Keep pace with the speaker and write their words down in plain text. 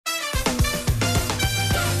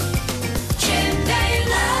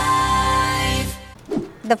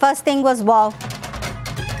The first thing was wow.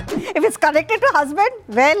 If it's connected to husband,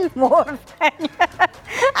 well, more.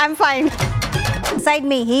 I'm fine. Beside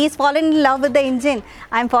me, he's fallen in love with the engine.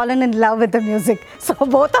 I'm fallen in love with the music. So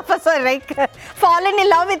both of us are like fallen in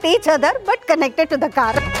love with each other, but connected to the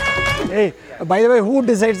car. Hey, by the way, who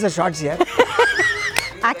decides the shots here?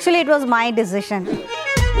 Actually, it was my decision.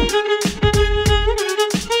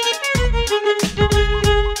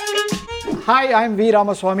 Hi, I'm V.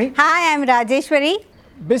 Ramaswamy. Hi, I'm Rajeshwari.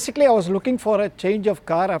 Basically, I was looking for a change of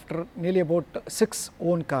car after nearly about 6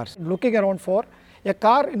 own cars. Looking around for a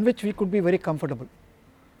car in which we could be very comfortable.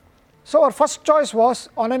 So our first choice was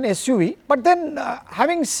on an SUV, but then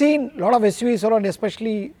having seen a lot of SUVs around,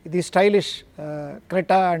 especially the stylish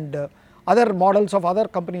Creta and other models of other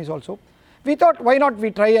companies also, we thought why not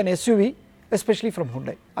we try an SUV, especially from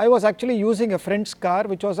Hyundai. I was actually using a friend's car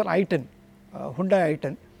which was an i10, Hyundai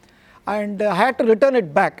i10, and I had to return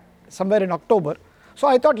it back somewhere in October. So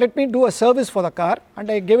I thought let me do a service for the car, and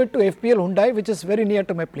I gave it to FPL Hyundai, which is very near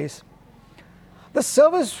to my place. The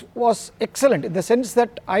service was excellent in the sense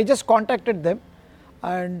that I just contacted them,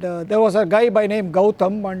 and there was a guy by name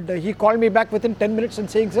Gautam, and he called me back within 10 minutes and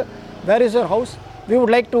saying, sir, where is your house? We would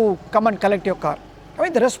like to come and collect your car. I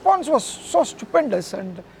mean, the response was so stupendous,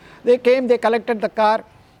 and they came, they collected the car,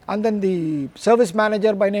 and then the service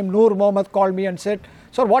manager by name Noor Mohammed called me and said,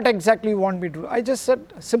 sir, what exactly you want me to do? I just said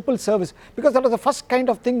simple service, because that was the first kind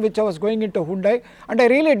of thing which I was going into Hyundai, and I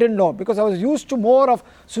really didn't know because I was used to more of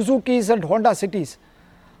Suzuki's and Honda Cities.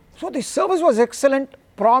 So the service was excellent,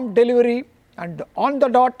 prompt delivery, and on the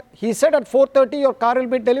dot, he said at 4:30 your car will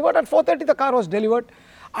be delivered. At 4:30 the car was delivered,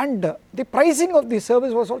 and the pricing of the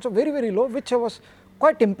service was also very, very low, which I was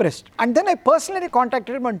quite impressed. And then I personally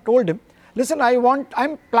contacted him and told him, listen,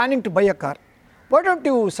 I'm planning to buy a car. Why don't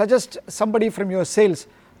you suggest somebody from your sales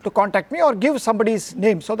to contact me, or give somebody's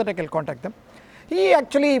name so that I can contact them. He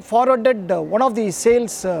actually forwarded one of the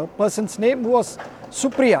sales person's name, who was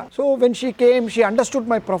Supriya. So when she came, she understood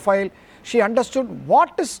my profile, she understood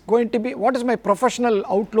what is my professional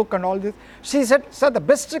outlook and all this. She said, sir, the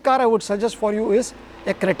best car I would suggest for you is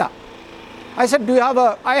a Creta. I said,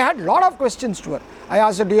 I had a lot of questions to her. I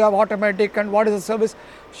asked her, do you have automatic and what is the service?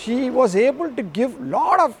 She was able to give a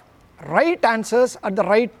lot of right answers at the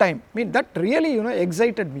right time. I mean, that really,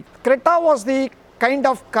 excited me. Creta was the kind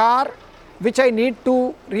of car which I need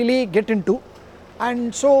to really get into.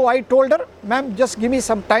 And so I told her, ma'am, just give me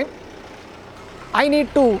some time. I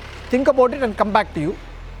need to think about it and come back to you.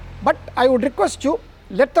 But I would request you,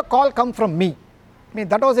 let the call come from me. I mean,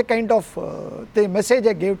 that was a kind of the message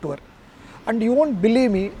I gave to her. And you won't believe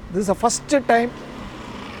me, this is the first time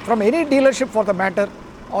from any dealership for the matter,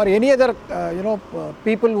 or any other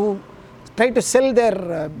people who try to sell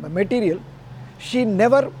their material, she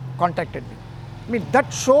never contacted me. I mean,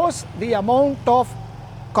 that shows the amount of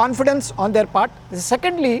confidence on their part.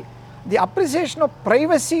 Secondly, the appreciation of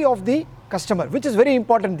privacy of the customer, which is very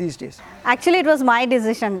important these days. Actually, it was my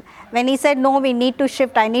decision. When he said, no, we need to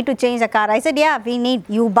shift, I need to change the car, I said, yeah, we need.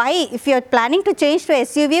 You buy, if you're planning to change to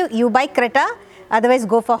SUV, you buy Creta, otherwise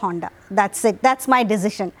go for Honda. That's it. That's my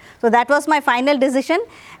decision. So that was my final decision.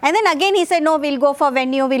 And then again he said, no, we'll go for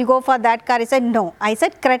Venue, we'll go for that car. He said, no. I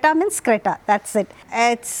said, Creta means Creta. That's it.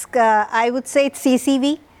 It's, I would say it's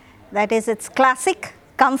CCV. That is, it's classic,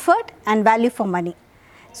 comfort and value for money.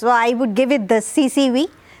 So I would give it the CCV.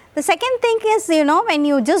 The second thing is, when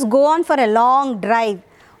you just go on for a long drive,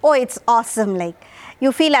 oh, it's awesome. Like,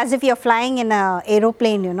 you feel as if you're flying in an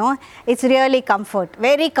aeroplane, It's really comfort.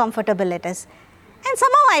 Very comfortable it is. And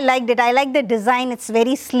somehow I liked it. I like the design. It's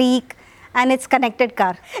very sleek and it's connected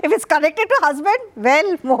car. If it's connected to husband,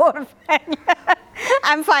 well, more.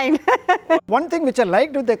 I'm fine. One thing which I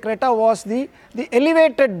liked with the Creta was the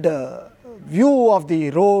elevated view of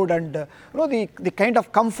the road, and the kind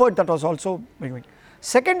of comfort that was also bringing.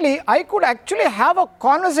 Secondly, I could actually have a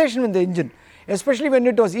conversation with the engine, especially when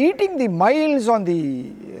it was eating the miles on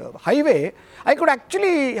the highway. I could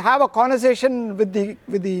actually have a conversation with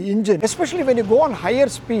the engine, especially when you go on higher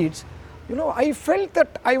speeds. I felt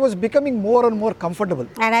that I was becoming more and more comfortable.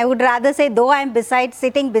 And I would rather say, though I'm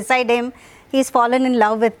sitting beside him, he's fallen in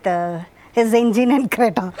love with his engine and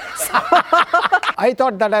Creta. I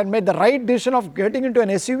thought that I had made the right decision of getting into an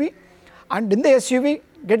SUV, and in the SUV,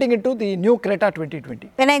 getting into the new Creta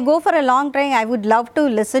 2020. When I go for a long drive, I would love to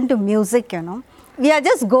listen to music, We are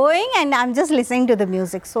just going and I'm just listening to the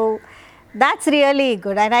music. So That's really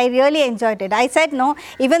good, and I really enjoyed it. I said no,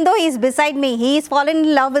 even though he's beside me, he's fallen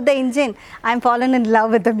in love with the engine. I'm fallen in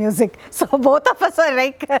love with the music. So both of us are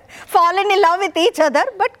like fallen in love with each other,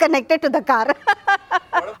 but connected to the car.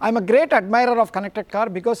 I'm a great admirer of connected car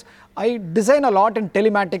because I design a lot in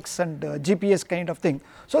telematics and GPS kind of thing.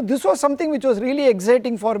 So this was something which was really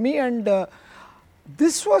exciting for me, and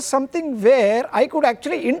this was something where I could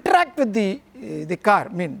actually interact with the car.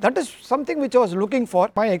 I mean, that is something which I was looking for.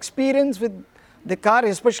 My experience with the car,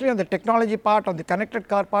 especially on the technology part, on the connected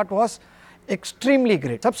car part, was extremely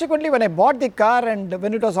great. Subsequently, when I bought the car and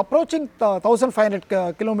when it was approaching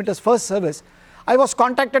 1500 kilometers first service, I was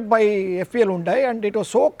contacted by FPL Hyundai, and it was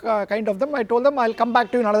so kind of them. I told them I'll come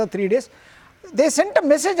back to you in another 3 days. They sent a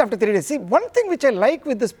message after 3 days. See, one thing which I like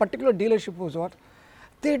with this particular dealership was what?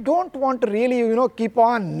 They don't want to really, keep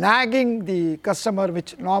on nagging the customer,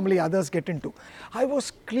 which normally others get into. I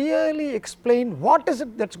was clearly explained what is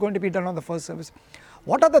it that's going to be done on the first service.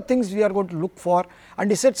 What are the things we are going to look for?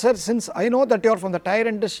 And he said, sir, since I know that you are from the tire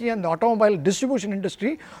industry and the automobile distribution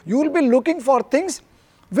industry, you will be looking for things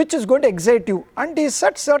which is going to excite you. And he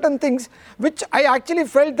said certain things which I actually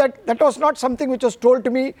felt that was not something which was told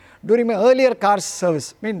to me during my earlier car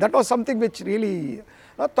service. I mean, that was something which really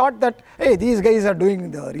thought that, hey, these guys are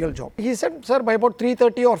doing the real job. He said, sir, by about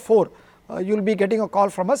 3:30 or 4, you will be getting a call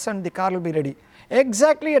from us and the car will be ready.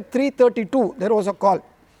 Exactly at 3:32, there was a call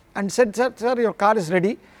and said, sir, your car is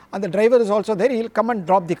ready and the driver is also there, he'll come and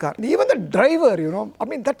drop the car. Even the driver, I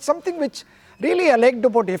mean, that's something which really I liked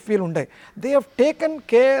about FPL Hyundai. They have taken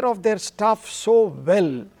care of their staff so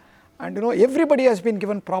well, and everybody has been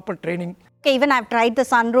given proper training. Okay, even I've tried the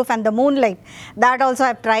sunroof and the moonlight. That also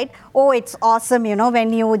I've tried. Oh, it's awesome,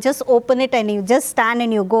 when you just open it and you just stand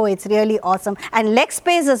and you go, it's really awesome. And leg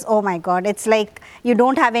space is, oh my God, it's like you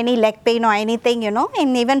don't have any leg pain or anything,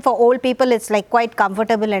 and even for old people, it's like quite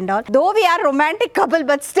comfortable and all. Though we are romantic couple,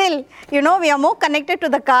 but still, we are more connected to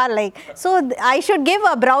the car. So I should give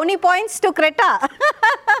a brownie points to Creta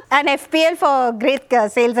and FPL for great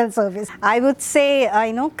sales and service. I would say,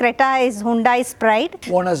 Creta is Hyundai's pride.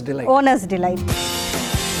 Owner's delight. Owner's delight.